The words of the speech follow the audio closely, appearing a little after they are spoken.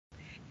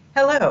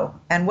Hello,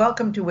 and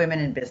welcome to Women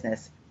in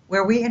Business,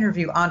 where we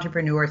interview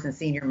entrepreneurs and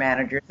senior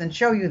managers and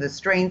show you the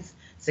strengths,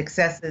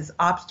 successes,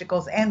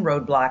 obstacles, and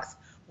roadblocks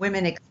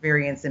women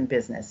experience in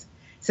business.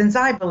 Since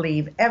I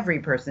believe every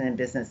person in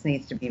business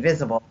needs to be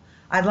visible,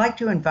 I'd like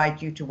to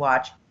invite you to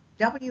watch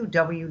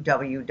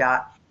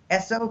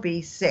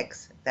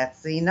www.sob6,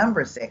 that's the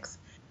number 6,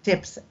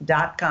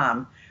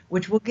 tips.com,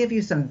 which will give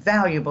you some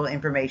valuable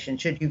information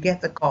should you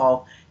get the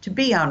call to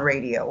be on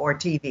radio or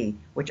TV,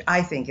 which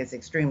I think is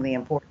extremely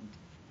important.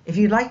 If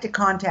you'd like to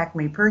contact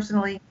me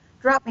personally,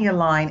 drop me a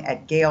line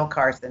at Gail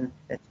Carson,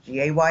 that's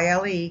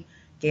Gayle,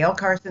 Gail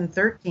Carson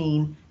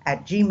 13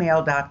 at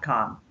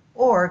gmail.com,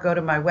 or go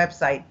to my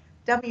website,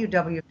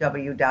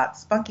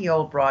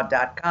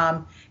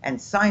 www.spunkyoldbroad.com, and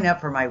sign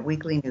up for my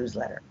weekly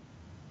newsletter.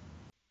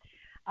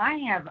 I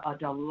have a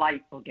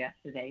delightful guest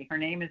today. Her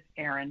name is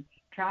Erin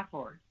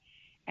Trafford,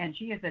 and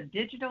she is a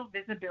digital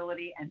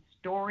visibility and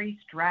story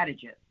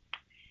strategist.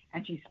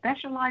 And she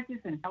specializes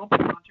in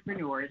helping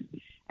entrepreneurs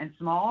and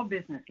small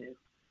businesses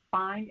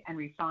find and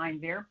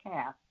refine their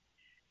path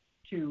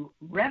to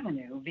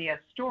revenue via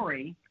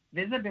story,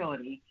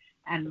 visibility,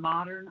 and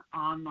modern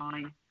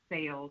online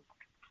sales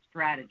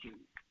strategies.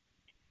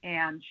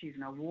 And she's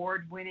an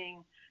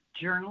award-winning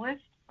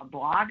journalist, a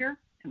blogger,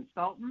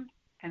 consultant,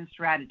 and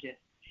strategist,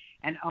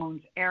 and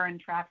owns Erin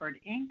Trafford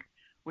Inc.,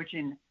 which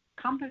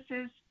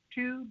encompasses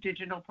two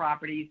digital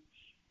properties,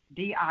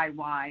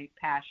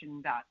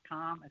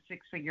 DIYpassion.com, a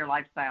six-figure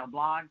lifestyle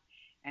blog,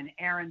 and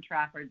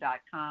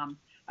erintrafford.com,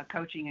 a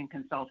coaching and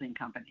consulting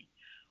company.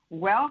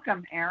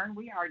 Welcome, Erin.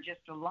 We are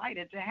just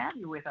delighted to have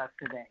you with us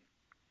today.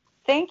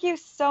 Thank you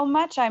so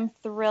much. I'm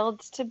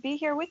thrilled to be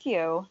here with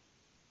you.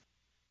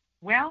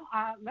 Well,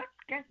 let's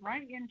get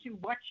right into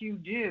what you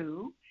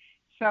do.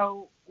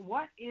 So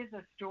what is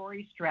a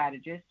story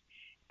strategist,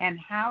 and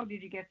how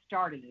did you get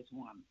started as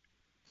one?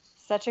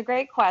 Such a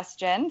great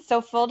question. So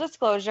full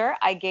disclosure,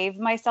 I gave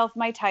myself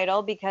my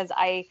title because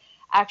I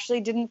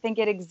actually didn't think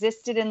it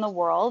existed in the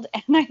world.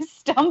 And I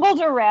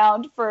stumbled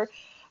around for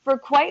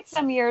quite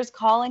some years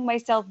calling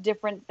myself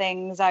different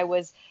things. I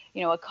was,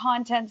 a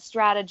content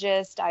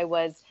strategist. I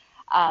was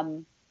a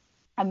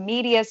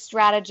media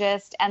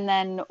strategist. And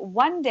then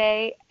one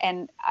day,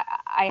 and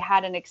I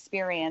had an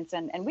experience,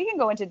 and we can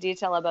go into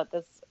detail about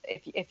this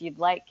if you'd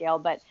like, Gail,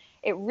 but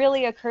it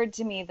really occurred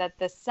to me that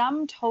the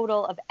sum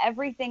total of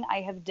everything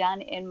I have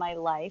done in my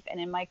life and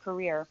in my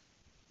career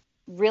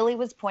really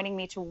was pointing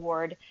me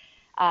toward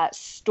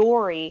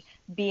story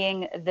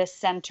being the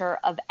center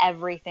of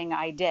everything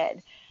I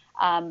did.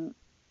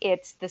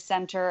 It's the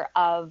center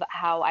of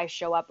how I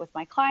show up with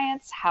my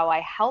clients, how I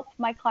help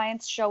my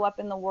clients show up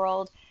in the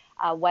world,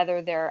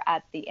 whether they're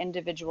at the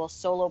individual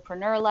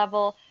solopreneur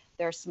level,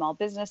 they're small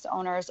business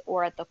owners,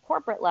 or at the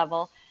corporate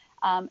level.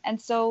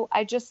 And so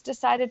I just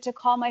decided to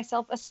call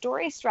myself a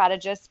story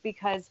strategist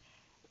because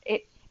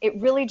it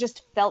really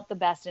just felt the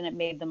best and it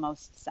made the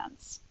most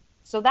sense.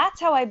 So that's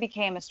how I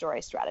became a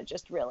story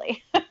strategist,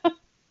 really.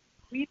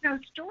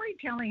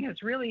 Storytelling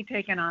has really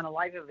taken on a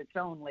life of its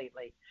own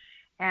lately.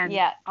 And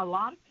a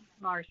lot of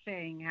people are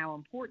saying how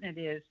important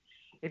it is,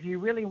 if you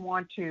really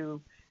want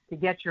to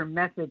get your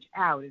message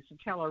out, is to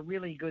tell a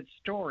really good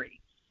story.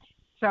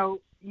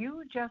 So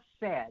you just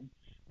said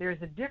there's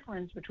a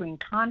difference between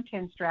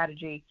content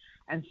strategy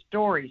and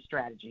story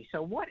strategy.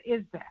 So what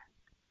is that?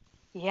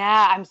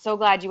 Yeah, I'm so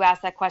glad you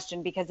asked that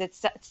question because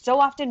it's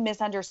so often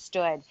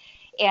misunderstood.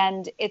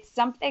 And it's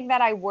something that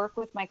I work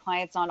with my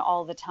clients on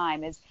all the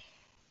time is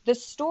the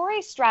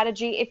story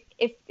strategy.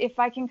 If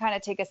I can kind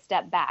of take a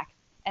step back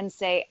and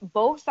say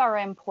both are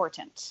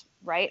important,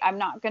 right? I'm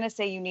not going to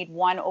say you need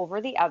one over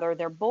the other.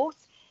 They're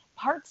both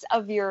parts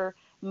of your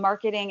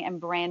marketing and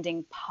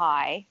branding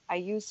pie. I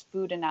use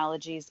food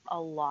analogies a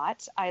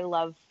lot. I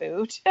love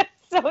food.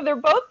 So they're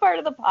both part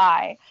of the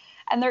pie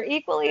and they're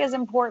equally as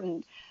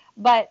important.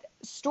 But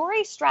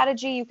story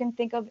strategy you can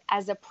think of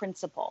as a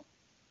principle.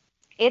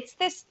 It's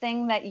this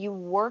thing that you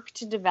work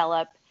to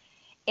develop.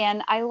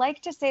 And I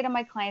like to say to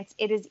my clients,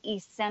 it is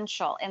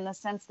essential in the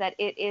sense that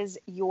it is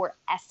your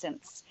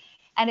essence.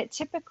 And it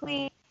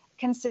typically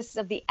consists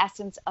of the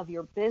essence of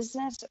your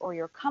business or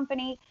your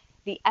company,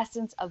 the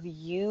essence of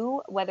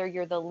you, whether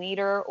you're the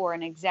leader or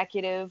an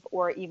executive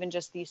or even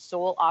just the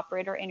sole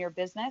operator in your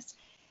business.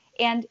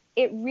 And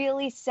it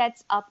really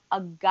sets up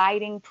a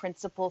guiding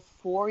principle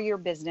for your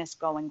business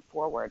going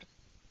forward.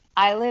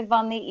 I live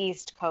on the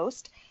East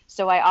Coast,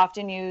 so I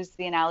often use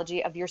the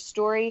analogy of your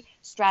story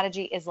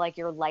strategy is like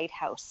your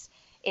lighthouse.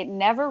 It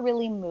never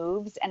really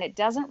moves and it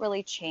doesn't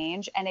really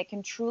change, and it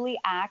can truly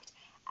act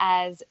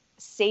as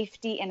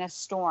safety in a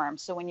storm.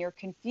 So when you're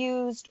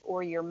confused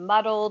or you're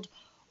muddled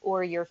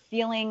or you're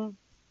feeling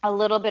a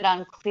little bit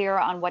unclear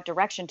on what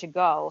direction to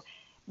go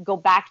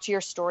back to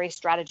your story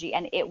strategy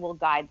and it will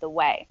guide the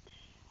way.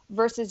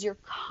 Versus your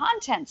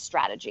content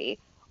strategy,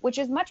 which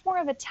is much more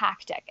of a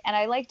tactic. And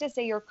I like to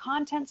say your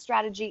content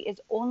strategy is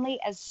only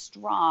as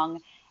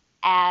strong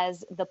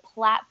as the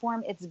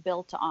platform it's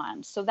built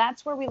on. So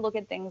that's where we look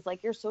at things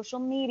like your social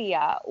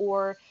media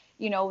or,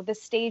 the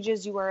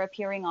stages you are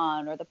appearing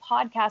on or the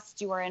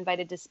podcasts you are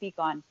invited to speak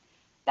on.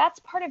 That's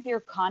part of your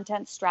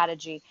content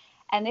strategy.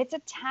 And it's a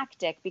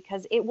tactic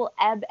because it will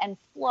ebb and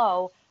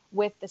flow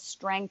with the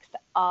strength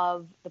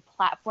of the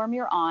platform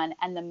you're on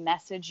and the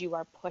message you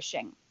are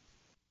pushing.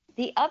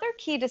 The other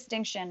key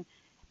distinction,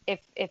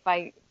 if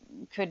I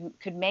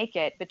could make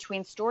it,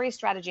 between story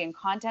strategy and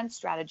content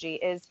strategy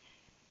is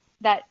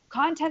that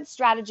content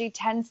strategy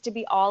tends to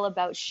be all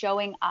about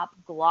showing up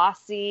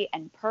glossy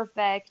and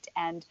perfect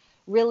and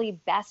really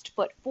best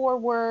foot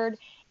forward.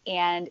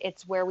 And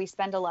it's where we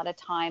spend a lot of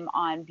time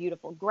on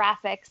beautiful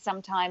graphics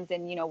sometimes.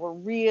 And, we're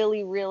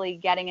really, really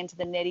getting into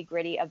the nitty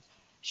gritty of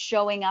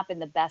showing up in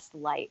the best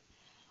light.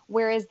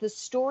 Whereas the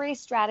story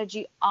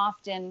strategy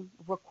often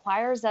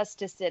requires us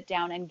to sit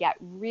down and get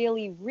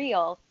really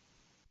real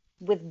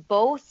with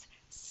both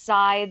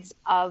sides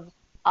of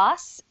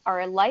us,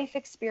 our life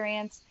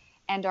experience,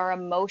 and our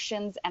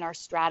emotions and our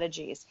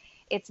strategies.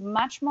 It's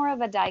much more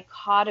of a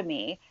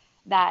dichotomy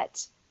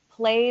that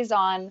plays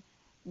on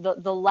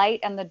the light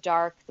and the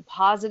dark, the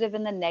positive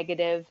and the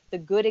negative, the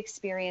good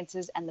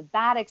experiences and the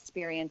bad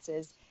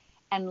experiences,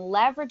 and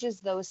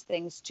leverages those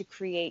things to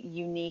create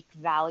unique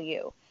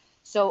value.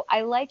 So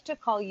I like to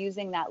call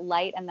using that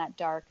light and that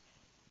dark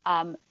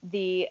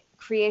the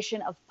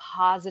creation of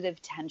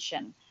positive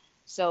tension.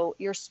 So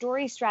your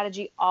story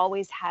strategy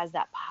always has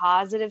that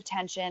positive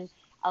tension,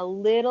 a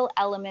little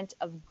element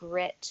of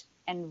grit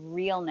and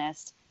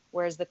realness,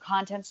 whereas the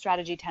content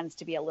strategy tends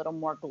to be a little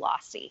more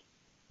glossy.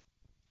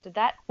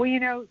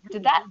 Well,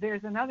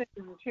 there's another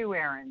thing too,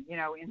 Erin.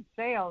 In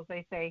sales,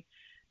 they say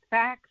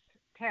facts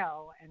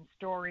tell and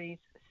stories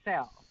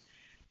sell.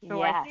 So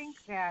Yes. I think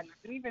that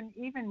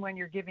even when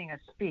you're giving a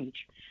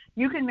speech,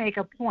 you can make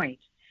a point,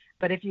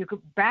 but if you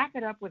could back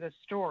it up with a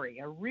story,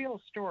 a real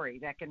story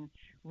that can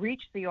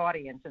reach the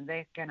audience and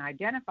they can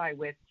identify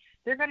with,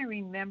 they're going to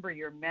remember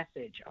your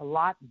message a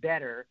lot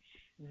better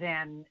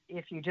than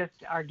if you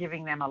just are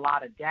giving them a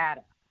lot of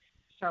data.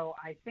 So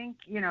I think,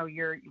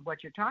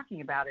 what you're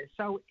talking about is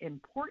so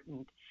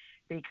important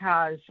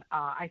because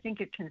I think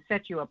it can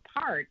set you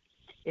apart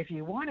if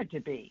you want it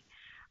to be.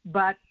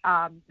 But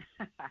I'll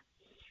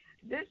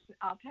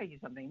tell you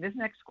something. This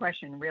next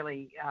question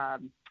really,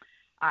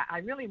 I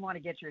really want to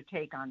get your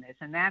take on this,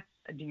 and that's,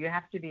 do you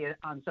have to be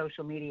on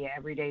social media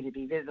every day to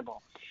be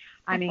visible?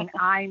 I mean,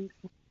 I've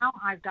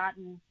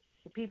gotten,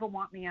 people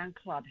want me on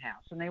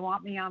Clubhouse, and they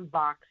want me on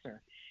Voxer,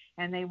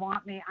 and they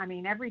want me,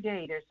 every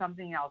day there's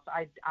something else.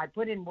 I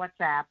put in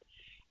WhatsApp,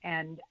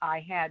 and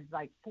I had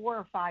like 4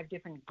 or 5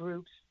 different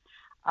groups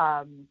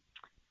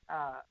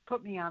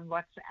put me on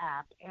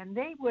WhatsApp, and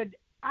they would,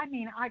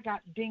 I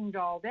got dinged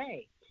all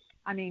day.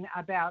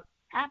 About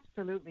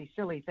absolutely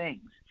silly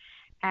things.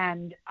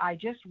 And I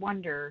just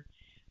wonder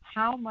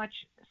how much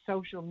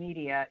social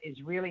media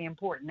is really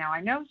important. Now, I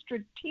know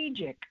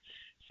strategic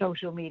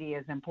social media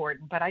is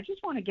important, but I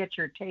just want to get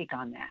your take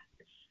on that.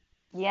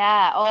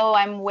 Yeah. Oh,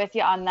 I'm with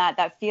you on that.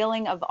 That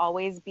feeling of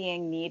always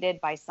being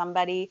needed by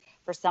somebody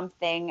for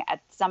something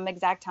at some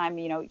exact time,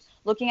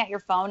 looking at your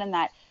phone, and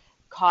that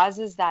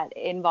causes that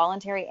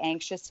involuntary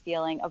anxious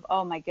feeling of,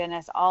 oh my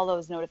goodness, all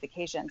those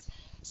notifications.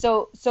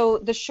 So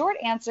the short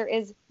answer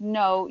is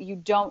no, you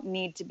don't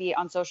need to be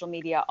on social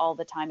media all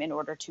the time in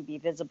order to be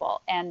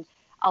visible. And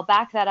I'll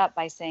back that up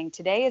by saying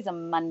today is a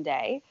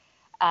Monday.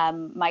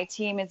 My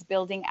team is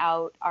building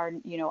out our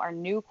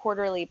new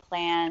quarterly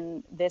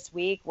plan this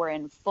week. We're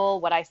in full,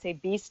 what I say,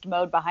 beast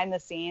mode behind the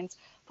scenes,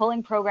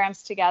 pulling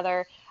programs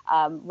together,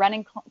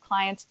 running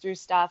clients through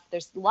stuff.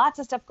 There's lots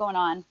of stuff going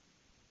on.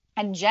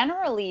 And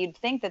generally, you'd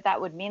think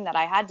that would mean that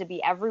I had to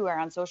be everywhere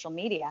on social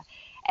media.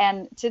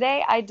 And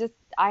today,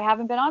 I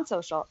haven't been on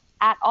social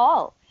at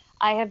all.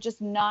 I have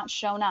just not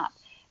shown up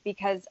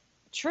because,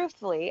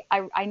 truthfully,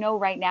 I know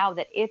right now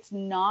that it's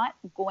not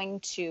going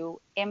to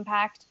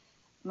impact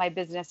my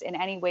business in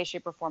any way,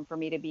 shape, or form for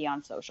me to be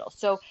on social.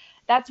 So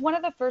that's one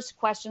of the first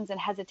questions and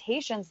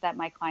hesitations that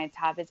my clients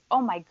have is,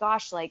 oh my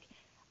gosh, like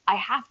I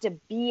have to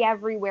be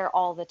everywhere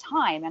all the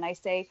time. And I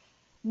say,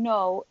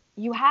 no,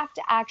 you have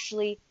to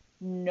actually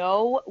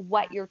know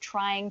what you're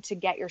trying to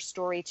get your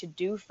story to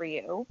do for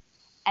you,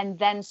 and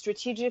then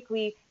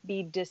strategically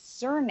be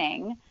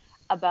discerning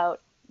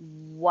about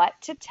what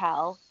to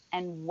tell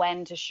and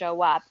when to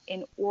show up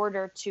in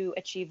order to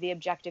achieve the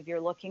objective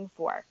you're looking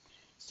for.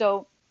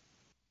 So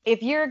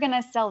if you're going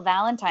to sell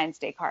Valentine's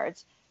Day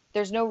cards,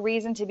 there's no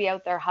reason to be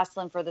out there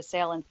hustling for the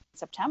sale in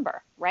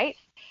September, right?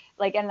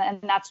 And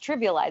that's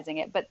trivializing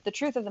it. But the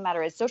truth of the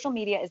matter is social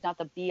media is not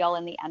the be all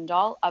and the end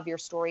all of your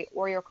story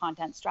or your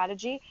content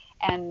strategy.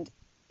 And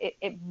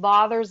it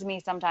bothers me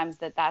sometimes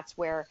that that's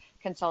where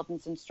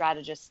consultants and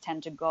strategists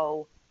tend to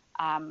go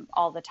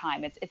all the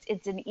time.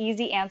 It's an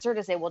easy answer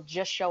to say, well,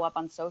 just show up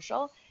on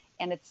social.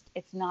 And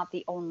it's not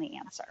the only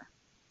answer.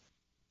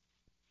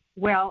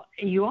 Well,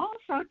 you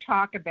also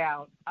talk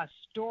about a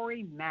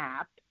story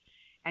map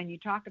and you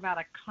talk about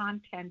a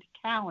content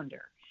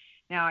calendar.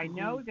 Now, I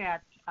know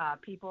that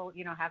people,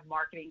 have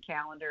marketing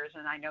calendars,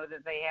 and I know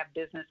that they have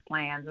business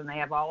plans and they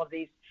have all of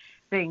these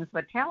things,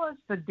 but tell us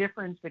the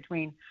difference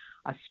between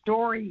a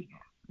story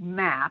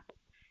map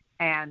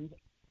and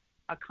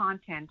a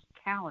content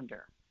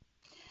calendar.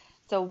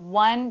 So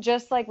one,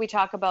 just like we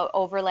talk about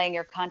overlaying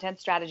your content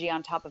strategy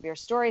on top of your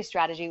story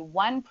strategy,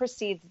 one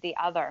precedes the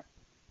other.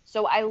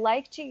 So I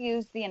like to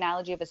use the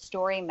analogy of a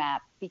story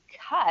map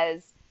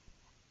because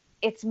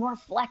it's more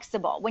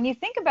flexible. When you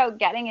think about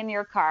getting in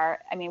your car,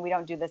 I mean, we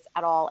don't do this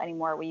at all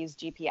anymore. We use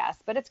GPS,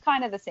 but it's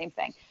kind of the same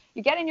thing.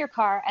 You get in your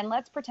car and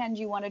let's pretend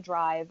you want to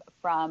drive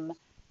from,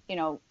 you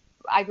know,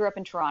 I grew up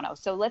in Toronto.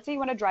 So let's say you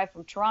want to drive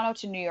from Toronto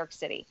to New York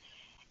City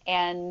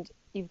and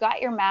you've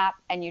got your map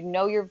and you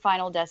know your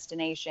final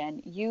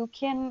destination. You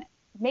can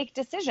make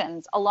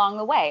decisions along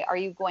the way. Are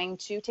you going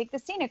to take the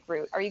scenic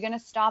route? Are you going to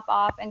stop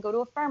off and go to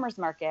a farmer's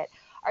market?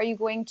 Are you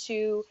going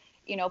to,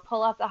 you know,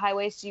 pull off the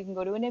highway so you can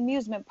go to an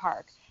amusement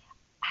park?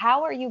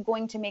 How are you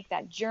going to make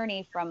that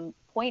journey from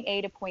point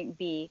A to point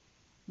B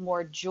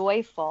more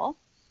joyful?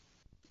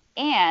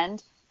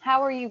 And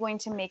how are you going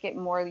to make it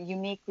more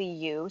uniquely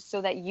you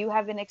so that you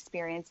have an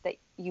experience that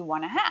you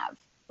want to have,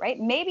 right?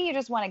 Maybe you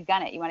just want to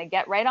gun it. You want to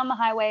get right on the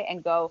highway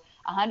and go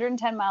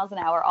 110 miles an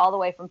hour all the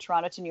way from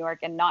Toronto to New York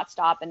and not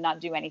stop and not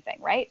do anything,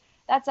 right?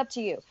 That's up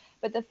to you.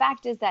 But the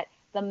fact is that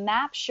the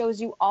map shows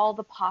you all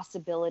the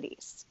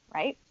possibilities,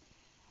 right?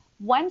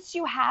 Once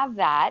you have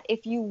that,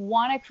 if you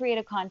want to create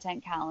a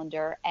content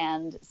calendar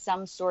and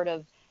some sort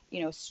of,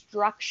 you know,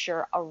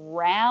 structure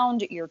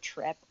around your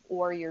trip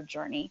or your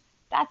journey,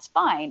 that's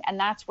fine. And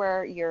that's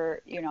where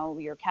your, you know,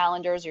 your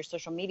calendars, your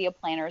social media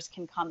planners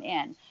can come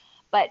in.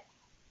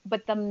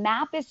 But the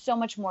map is so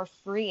much more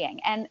freeing.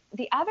 And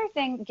the other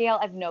thing, Gail,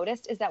 I've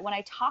noticed is that when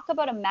I talk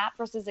about a map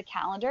versus a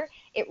calendar,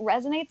 it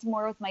resonates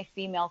more with my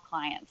female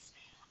clients.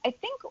 I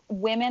think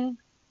women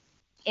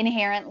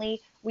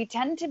inherently, we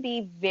tend to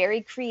be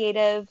very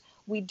creative.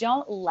 We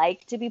don't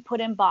like to be put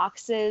in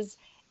boxes,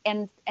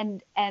 and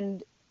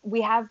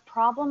we have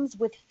problems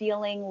with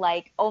feeling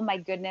like, oh my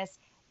goodness,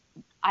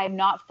 I'm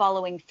not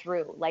following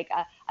through. Like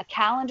a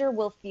calendar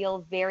will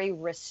feel very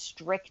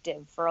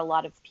restrictive for a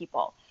lot of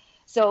people.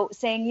 So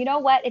saying, you know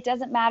what, it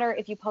doesn't matter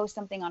if you post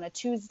something on a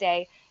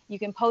Tuesday, you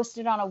can post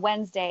it on a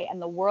Wednesday and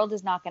the world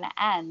is not going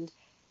to end.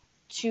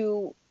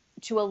 To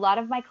a lot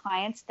of my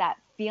clients, that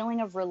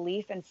feeling of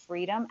relief and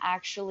freedom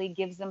actually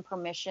gives them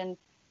permission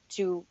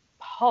to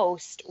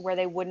post where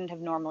they wouldn't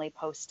have normally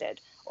posted,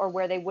 or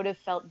where they would have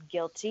felt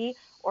guilty,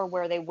 or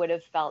where they would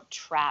have felt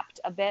trapped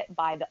a bit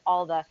by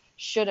all the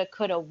shoulda,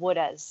 coulda,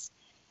 wouldas.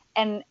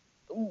 And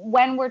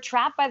when we're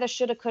trapped by the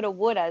shoulda, coulda,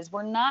 wouldas,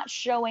 we're not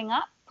showing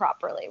up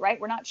properly, right?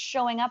 We're not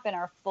showing up in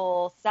our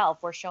full self.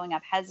 We're showing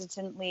up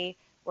hesitantly.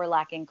 We're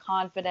lacking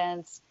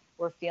confidence.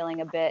 We're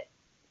feeling a bit,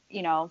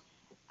 you know,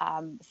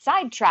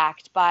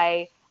 sidetracked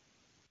by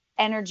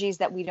energies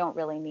that we don't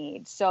really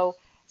need. So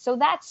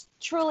that's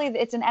truly,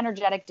 it's an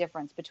energetic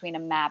difference between a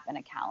map and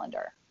a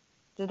calendar.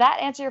 Does that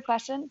answer your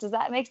question? Does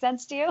that make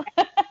sense to you?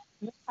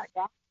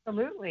 Yeah,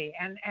 absolutely.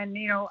 And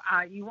you know,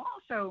 you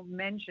also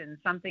mentioned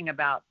something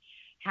about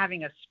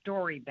having a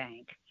story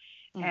bank.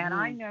 Mm-hmm. And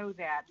I know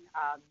that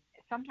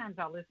sometimes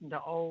I'll listen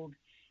to old,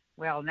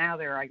 well, now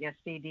they're, I guess,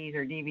 CDs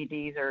or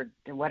DVDs or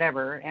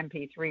whatever,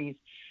 MP3s.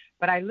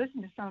 But I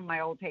listen to some of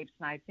my old tapes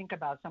and I think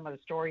about some of the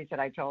stories that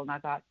I told, and I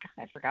thought,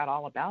 God, I forgot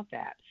all about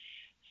that.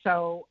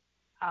 So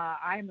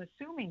I'm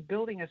assuming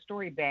building a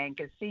story bank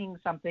is seeing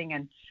something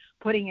and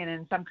putting it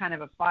in some kind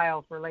of a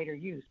file for later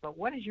use. But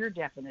what is your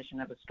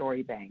definition of a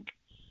story bank?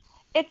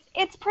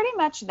 It's pretty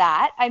much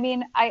that. I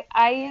mean,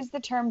 I use the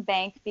term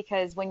bank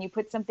because when you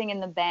put something in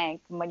the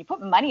bank, when you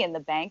put money in the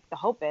bank, the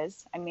hope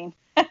is, I mean,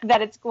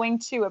 that it's going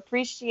to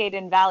appreciate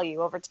in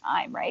value over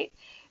time, right?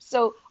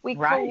 So we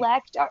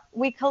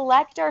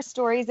collect our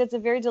stories. It's a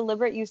very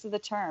deliberate use of the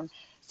term.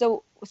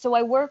 So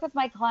I work with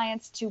my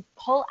clients to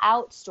pull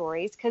out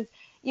stories because,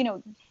 you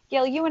know,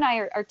 Gail, you and I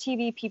are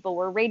TV people,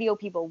 we're radio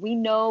people. We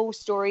know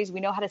stories, we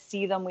know how to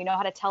see them, we know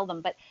how to tell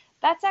them, but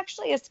that's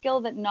actually a skill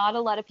that not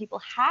a lot of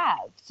people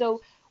have.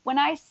 So when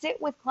I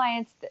sit with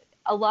clients,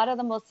 a lot of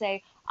them will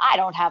say, I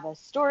don't have a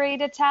story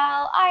to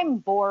tell. I'm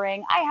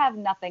boring. I have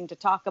nothing to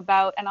talk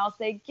about. And I'll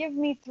say, give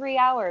me 3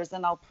 hours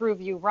and I'll prove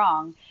you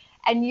wrong.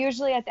 And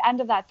usually at the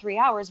end of that 3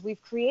 hours,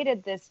 we've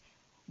created this,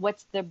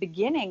 what's the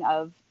beginning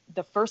of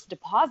the first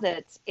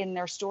deposits in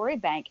their story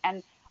bank.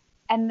 And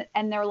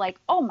they're like,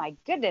 oh my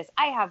goodness,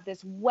 I have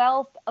this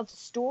wealth of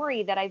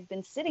story that I've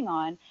been sitting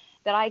on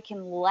that I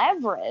can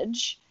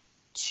leverage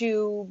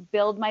to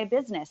build my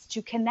business,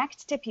 to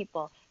connect to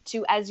people,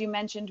 to, as you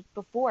mentioned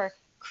before,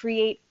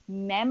 create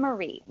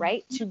memory,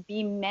 right? To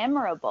be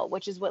memorable,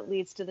 which is what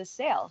leads to the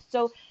sale.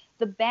 So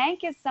the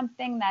bank is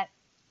something that,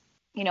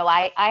 you know,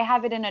 I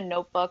have it in a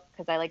notebook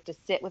because I like to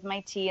sit with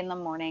my tea in the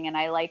morning and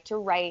I like to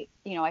write,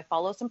 you know, I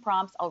follow some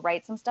prompts, I'll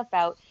write some stuff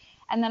out,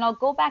 and then I'll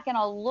go back and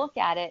I'll look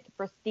at it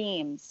for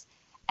themes.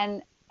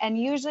 And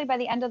usually by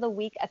the end of the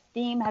week, a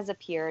theme has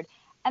appeared.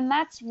 And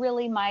that's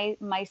really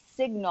my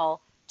signal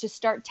to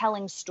start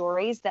telling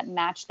stories that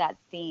match that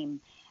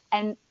theme.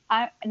 And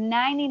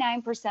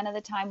 99% of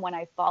the time when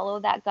I follow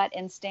that gut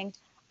instinct,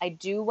 I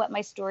do what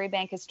my story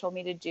bank has told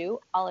me to do,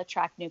 I'll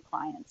attract new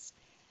clients.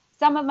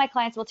 Some of my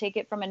clients will take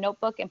it from a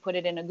notebook and put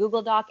it in a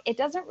Google Doc. It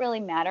doesn't really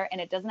matter, and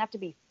it doesn't have to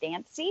be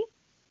fancy.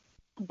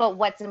 But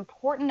what's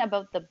important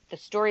about the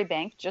story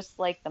bank, just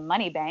like the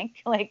money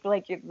bank, like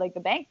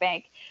the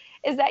bank,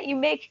 is that you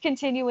make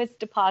continuous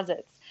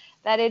deposits,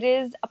 that it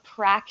is a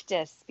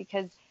practice,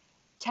 because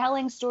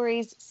telling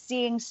stories,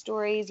 seeing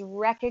stories,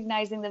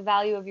 recognizing the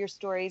value of your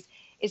stories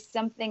is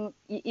something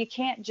you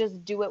can't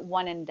just do it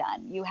one and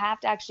done. You have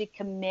to actually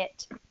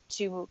commit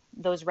to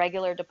those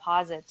regular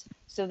deposits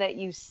so that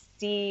you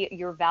see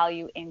your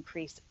value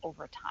increase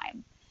over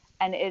time.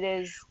 And it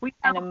is We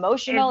an know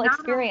emotional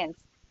experience.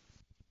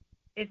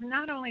 it's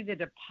not only the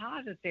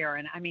deposit there,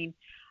 and I mean,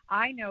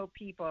 I know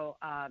people,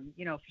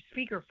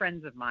 speaker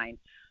friends of mine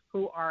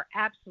who are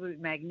absolute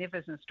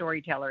magnificent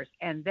storytellers,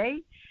 and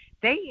they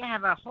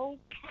have a whole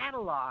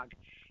catalog,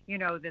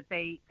 that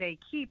they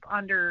keep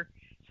under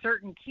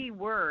certain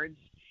keywords,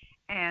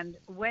 and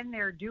when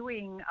they're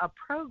doing a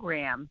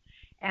program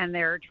and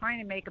they're trying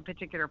to make a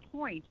particular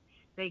point,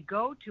 they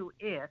go to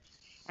it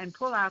and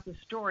pull out the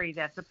story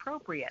that's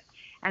appropriate.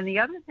 And the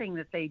other thing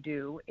that they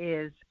do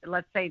is,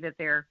 let's say that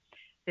they're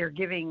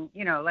giving,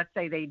 let's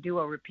say they do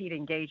a repeat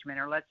engagement,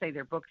 or let's say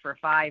they're booked for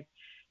 5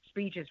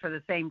 speeches for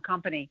the same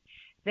company.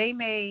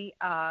 They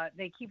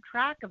keep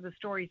track of the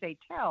stories they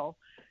tell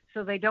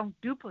so they don't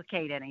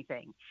duplicate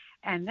anything.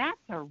 And that's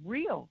a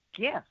real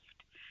gift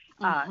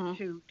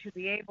to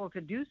be able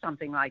to do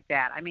something like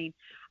that. I mean,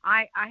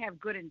 I have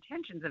good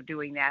intentions of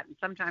doing that, and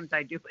sometimes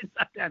I do and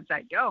sometimes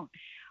I don't.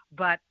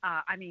 But,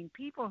 I mean,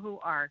 people who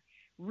are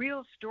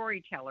real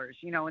storytellers,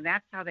 and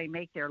that's how they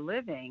make their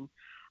living,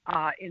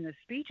 in the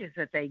speeches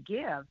that they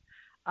give,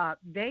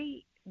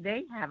 they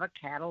have a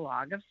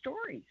catalog of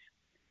stories.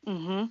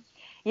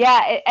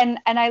 Yeah, and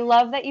I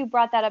love that you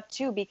brought that up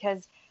too,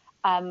 because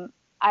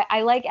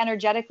I like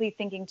energetically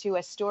thinking too.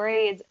 A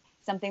story is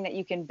something that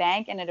you can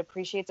bank, and it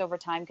appreciates over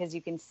time because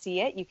you can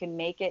see it, you can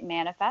make it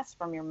manifest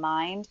from your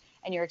mind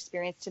and your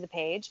experience to the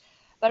page.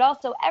 But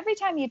also, every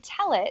time you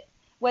tell it,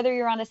 whether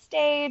you're on a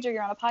stage or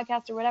you're on a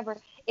podcast or whatever,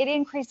 it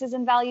increases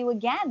in value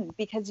again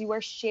because you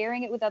are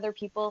sharing it with other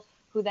people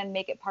who then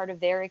make it part of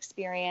their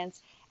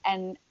experience.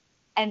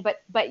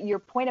 But your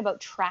point about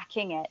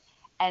tracking it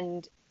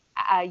and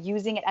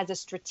using it as a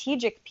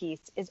strategic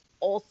piece is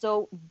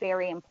also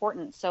very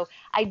important. So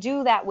I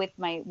do that with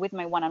my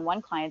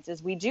one-on-one clients.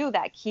 Is we do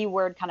that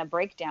keyword kind of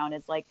breakdown.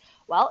 Is like,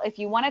 well, if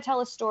you want to tell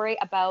a story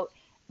about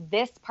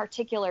this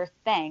particular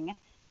thing,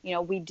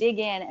 we dig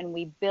in and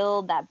we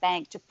build that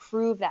bank to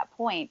prove that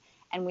point,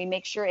 and we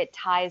make sure it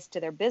ties to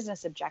their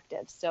business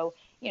objectives. So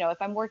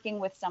if I'm working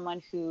with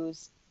someone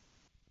who's,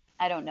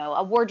 I don't know,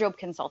 a wardrobe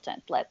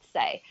consultant, let's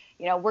say,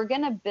 we're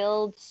going to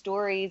build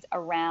stories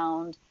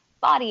around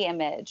body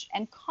image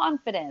and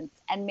confidence,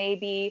 and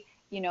maybe,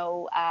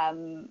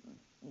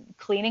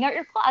 cleaning out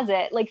your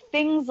closet, like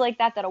things like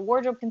that a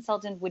wardrobe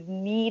consultant would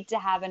need to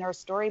have in her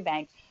story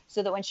bank,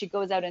 so that when she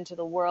goes out into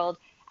the world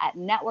at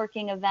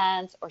networking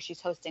events, or she's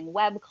hosting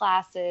web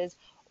classes,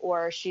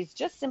 or she's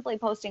just simply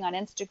posting on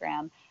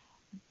Instagram,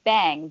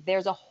 bang,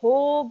 there's a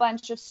whole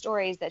bunch of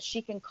stories that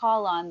she can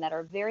call on that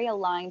are very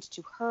aligned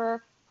to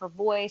her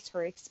voice,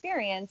 her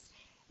experience,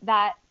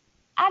 that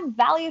add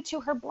value to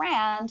her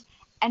brand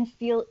and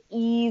feel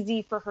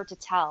easy for her to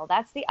tell.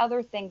 That's the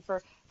other thing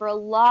for a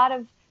lot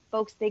of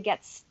folks. They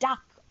get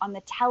stuck on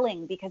the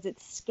telling because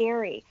it's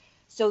scary.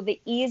 So the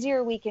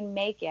easier we can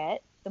make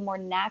it, the more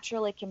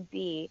natural it can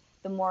be,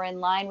 the more in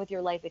line with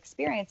your life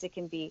experience it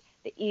can be,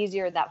 the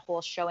easier that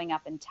whole showing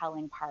up and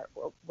telling part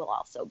will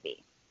also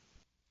be.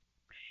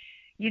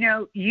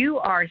 You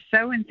are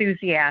so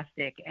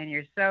enthusiastic and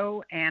you're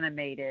so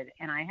animated,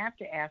 and I have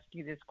to ask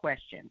you this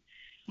question.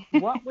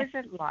 What was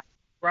it like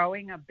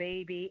growing a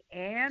baby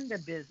and a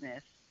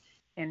business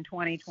in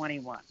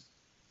 2021?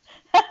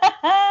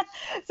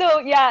 So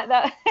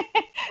yeah,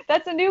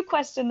 that's a new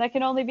question that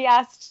can only be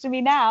asked to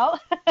me now.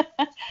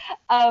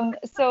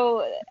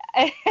 So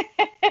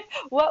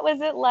what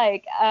was it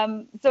like?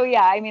 So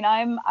yeah, I mean,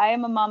 I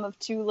am a mom of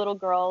 2 little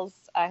girls.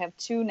 I have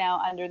 2 now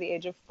under the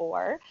age of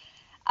 4.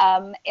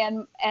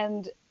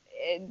 And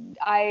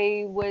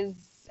I was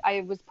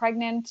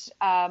pregnant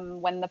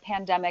when the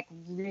pandemic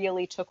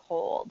really took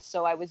hold.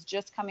 So I was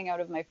just coming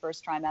out of my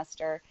first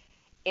trimester,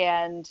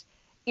 and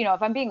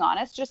if I'm being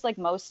honest, just like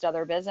most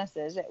other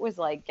businesses, it was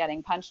like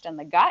getting punched in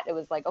the gut. It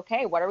was like,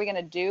 okay, what are we going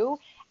to do?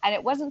 And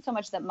it wasn't so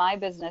much that my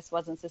business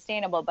wasn't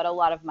sustainable, but a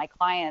lot of my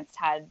clients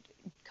had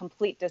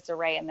complete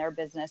disarray in their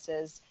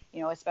businesses,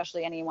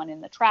 especially anyone in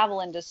the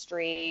travel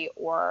industry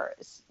or,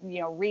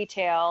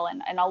 retail,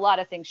 and a lot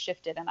of things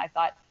shifted. And I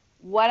thought,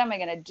 what am I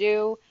going to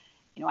do?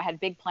 I had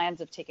big plans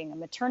of taking a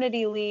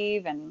maternity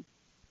leave and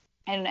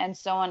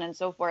so on and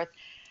so forth.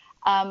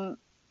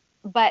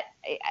 But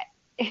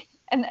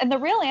And the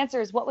real answer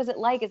is, what was it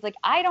like? Is like,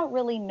 I don't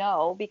really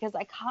know, because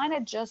I kind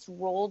of just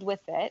rolled with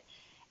it.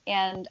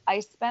 And I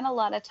spent a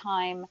lot of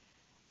time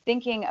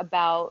thinking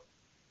about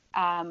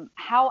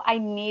how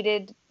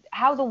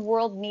the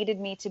world needed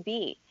me to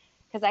be,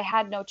 because I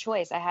had no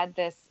choice. I had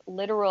this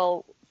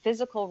literal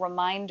physical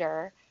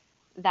reminder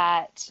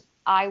that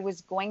I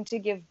was going to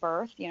give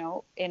birth,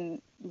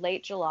 in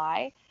late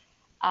July.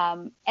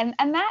 And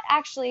that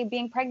actually,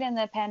 being pregnant in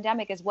the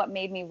pandemic is what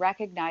made me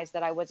recognize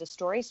that I was a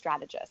story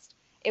strategist.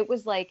 It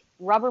was like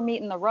rubber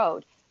meeting the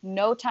road,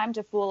 no time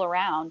to fool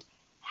around.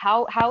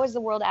 How is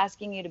the world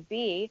asking you to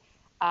be?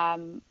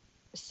 Um,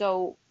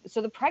 so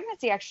the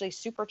pregnancy actually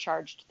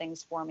supercharged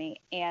things for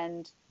me,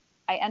 and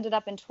I ended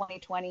up in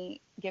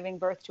 2020 giving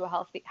birth to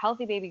a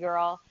healthy baby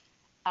girl.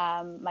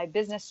 My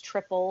business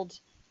tripled,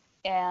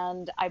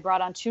 and I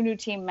brought on 2 new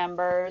team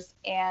members.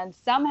 And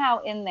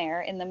somehow in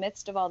there, in the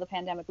midst of all the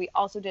pandemic, we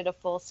also did a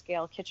full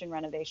scale kitchen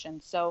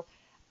renovation. So,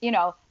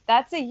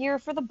 that's a year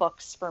for the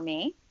books for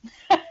me.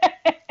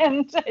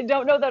 And I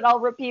don't know that I'll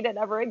repeat it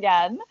ever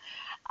again.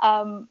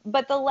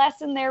 But the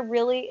lesson there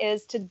really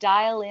is to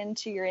dial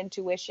into your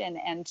intuition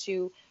and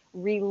to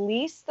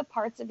release the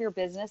parts of your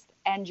business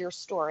and your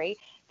story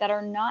that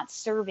are not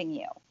serving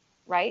you,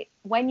 right?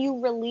 When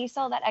you release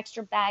all that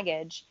extra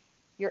baggage,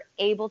 you're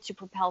able to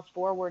propel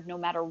forward no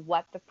matter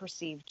what the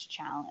perceived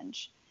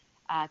challenge.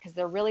 Because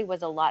there really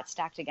was a lot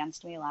stacked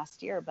against me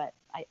last year, but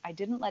I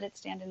didn't let it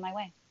stand in my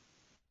way.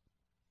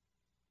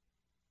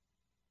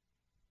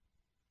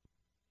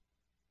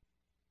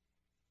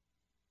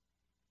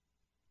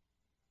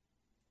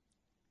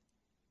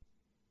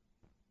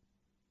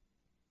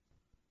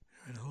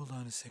 All right, hold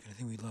on a second. I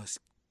think we lost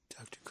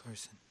Dr.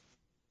 Carson.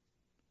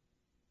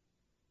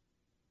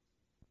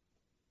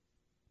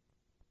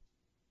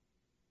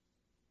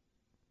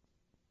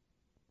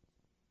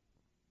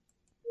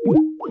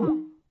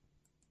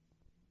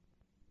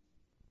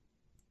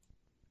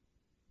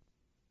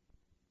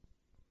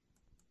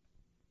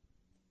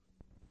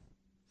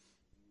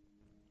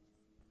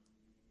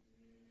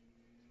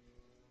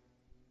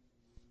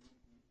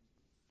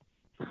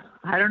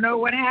 I don't know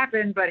what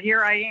happened, but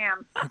here I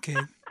am. Okay.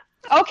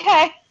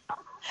 Okay.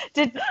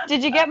 Did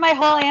you get my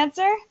whole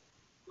answer?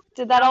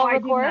 Did that all I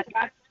did record?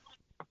 not.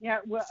 Yeah,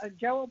 well,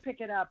 Joe will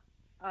pick it up.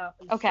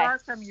 Okay.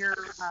 Start from your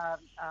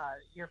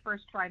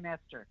first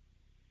trimester.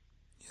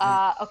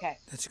 Okay.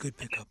 That's a good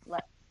pickup.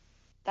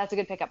 That's a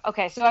good pickup.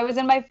 Okay, so I was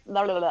in my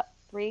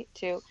 3,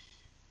 2.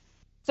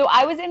 So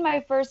I was in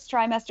my first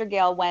trimester,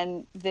 Gail,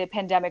 when the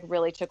pandemic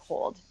really took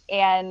hold.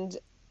 And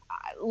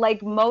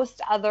like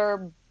most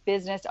other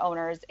business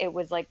owners, it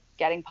was like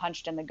getting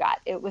punched in the gut.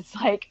 It was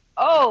like,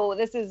 oh,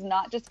 this is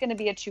not just going to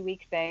be a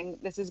 2-week thing.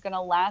 This is going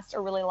to last a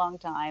really long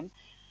time.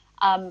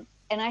 And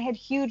I had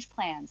huge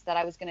plans that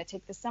I was going to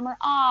take the summer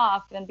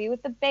off and be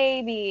with the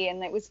baby.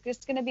 And it was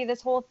just going to be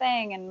this whole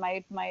thing. And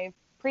my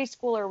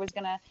preschooler was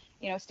going to,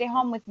 stay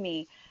home with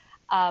me.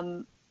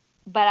 But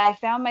I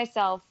found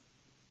myself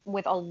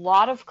with a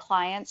lot of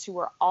clients who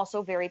were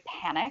also very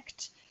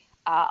panicked.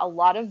 A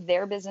lot of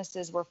their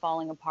businesses were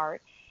falling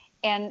apart.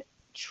 And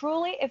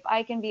truly, if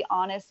I can be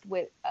honest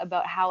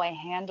about how I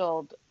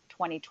handled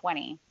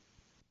 2020,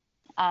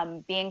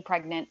 being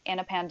pregnant in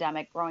a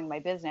pandemic, growing my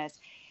business,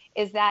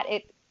 is that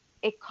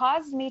it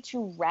caused me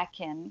to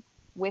reckon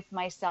with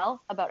myself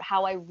about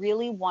how I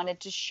really wanted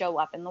to show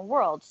up in the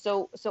world.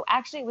 So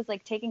actually it was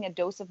like taking a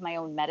dose of my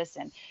own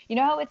medicine. You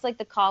know how it's like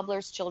the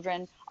cobbler's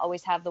children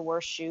always have the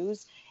worst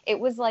shoes? It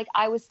was like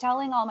I was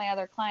telling all my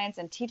other clients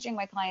and teaching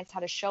my clients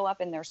how to show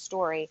up in their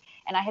story,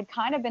 and I had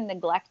kind of been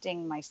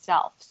neglecting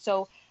myself.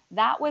 So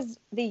that was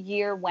the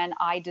year when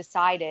I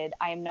decided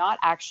I am not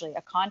actually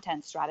a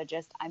content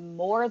strategist. I'm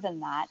more than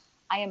that.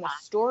 I am a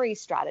story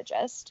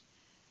strategist.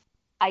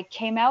 I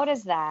came out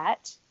as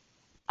that.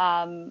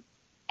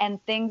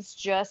 And things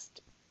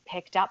just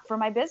picked up for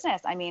my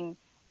business. I mean,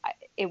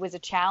 it was a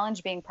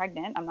challenge being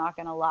pregnant. I'm not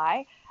going to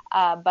lie.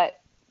 But,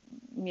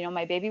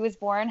 my baby was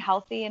born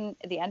healthy in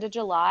the end of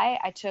July.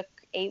 I took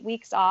 8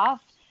 weeks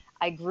off.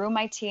 I grew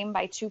my team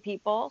by 2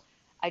 people.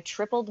 I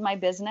tripled my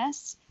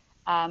business.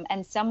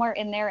 And somewhere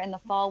in there in the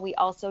fall, we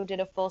also did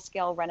a full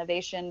scale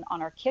renovation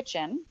on our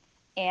kitchen.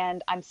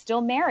 And I'm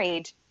still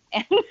married.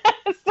 And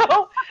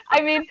so,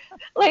 I mean,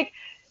 like,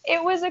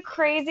 it was a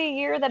crazy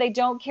year that I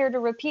don't care to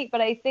repeat,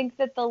 but I think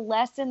that the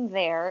lesson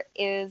there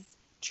is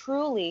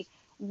truly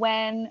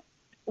when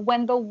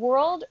the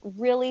world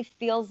really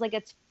feels like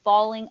it's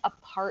falling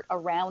apart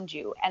around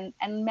you, and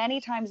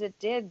many times it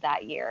did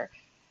that year.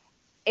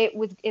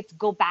 It's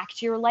go back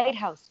to your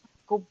lighthouse,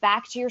 go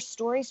back to your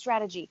story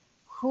strategy.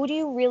 Who do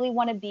you really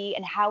want to be,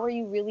 and how are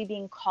you really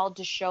being called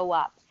to show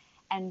up?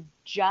 And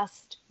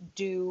just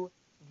do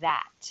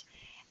that.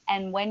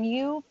 And when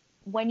you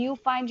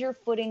find your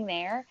footing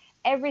there,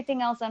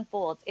 everything else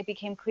unfolds. It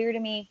became clear to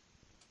me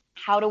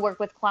how to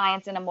work with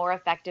clients in a more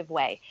effective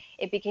way.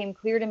 It became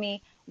clear to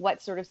me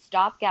what sort of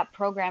stopgap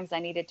programs I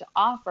needed to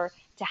offer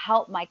to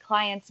help my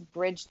clients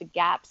bridge the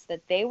gaps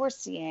that they were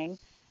seeing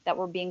that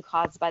were being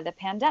caused by the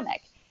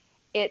pandemic.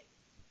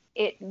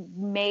 It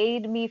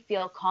made me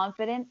feel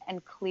confident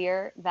and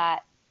clear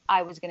that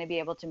I was going to be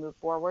able to move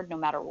forward no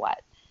matter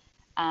what.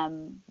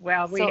 We're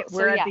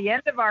at the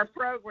end of our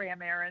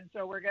program, Erin,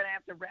 so we're going to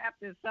have to wrap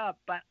this up.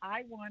 But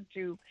I want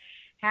to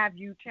have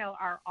you tell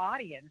our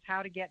audience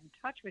how to get in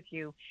touch with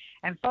you.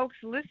 And folks,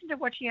 listen to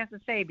what she has to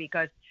say,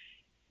 because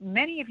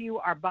many of you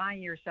are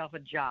buying yourself a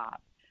job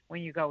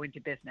when you go into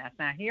business.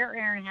 Now, here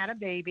Erin had a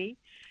baby.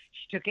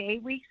 She took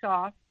 8 weeks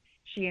off.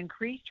 She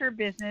increased her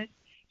business.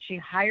 She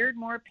hired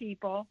more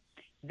people.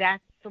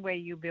 That's the way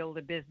you build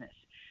a business.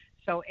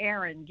 So,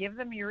 Erin, give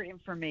them your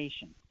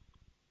information.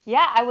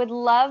 Yeah, I would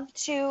love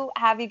to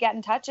have you get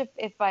in touch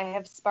if I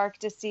have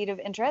sparked a seed of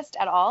interest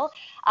at all.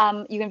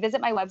 You can visit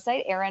my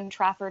website,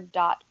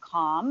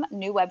 erintrafford.com.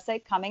 New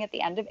website coming at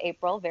the end of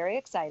April. Very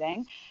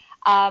exciting.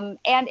 And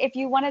if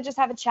you want to just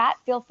have a chat,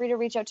 feel free to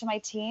reach out to my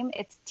team.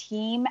 It's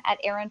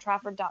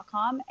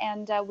team@erintrafford.com,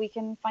 and we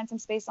can find some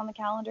space on the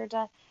calendar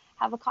to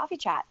have a coffee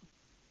chat.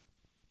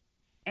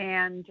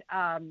 And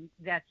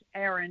that's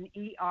Erin,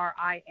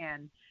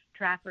 Erin,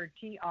 Trafford,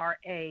 Trafford.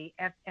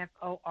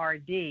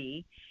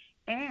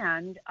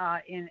 And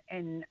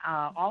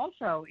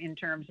also in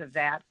terms of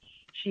that,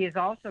 she is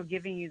also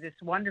giving you this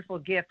wonderful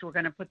gift. We're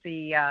going to put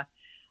the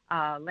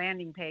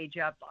landing page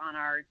up on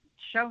our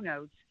show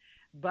notes,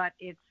 but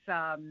it's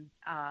a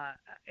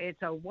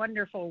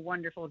wonderful,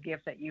 wonderful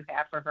gift that you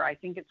have for her. I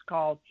think it's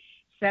called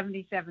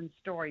 77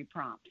 Story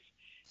Prompts.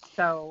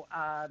 So,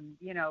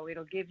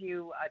 it'll give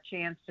you a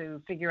chance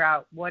to figure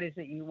out what is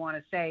it you want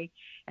to say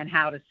and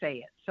how to say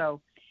it.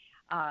 So,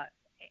 I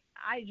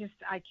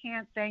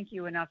can't thank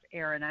you enough,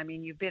 Erin. I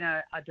mean, you've been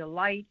a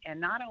delight. And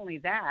not only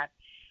that,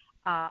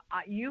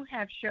 you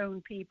have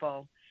shown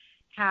people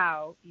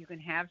how you can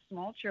have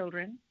small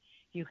children,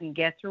 you can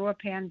get through a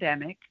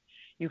pandemic,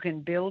 you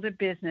can build a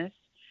business,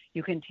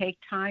 you can take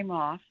time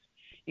off,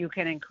 you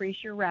can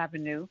increase your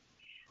revenue,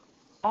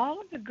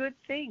 all of the good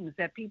things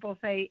that people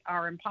say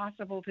are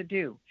impossible to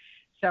do.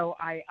 So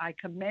I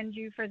commend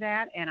you for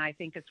that, and I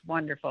think it's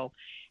wonderful.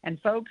 And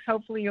folks,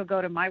 hopefully you'll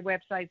go to my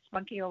website,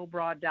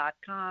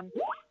 spunkyoldbroad.com,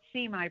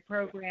 see my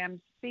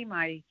programs, see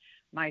my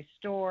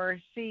store,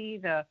 see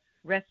the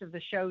rest of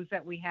the shows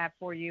that we have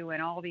for you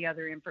and all the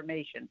other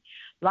information.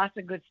 Lots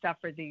of good stuff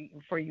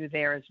for you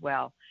there as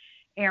well.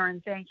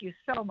 Erin, thank you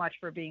so much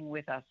for being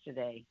with us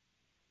today.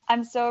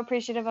 I'm so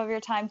appreciative of your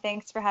time.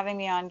 Thanks for having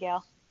me on,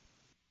 Gail.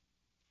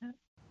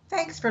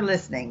 Thanks for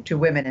listening to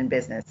Women in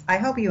Business. I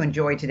hope you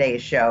enjoyed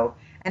today's show.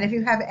 And if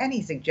you have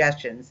any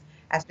suggestions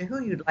as to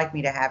who you'd like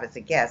me to have as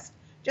a guest,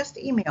 just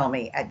email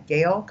me at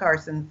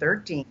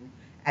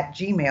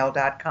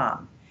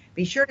gailcarson13@gmail.com.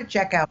 Be sure to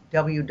check out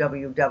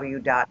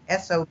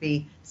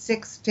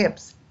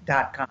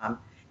www.sob6tips.com.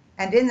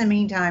 And in the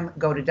meantime,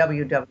 go to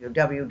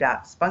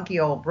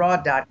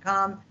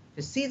www.spunkyoldbroad.com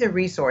to see the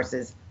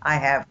resources I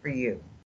have for you.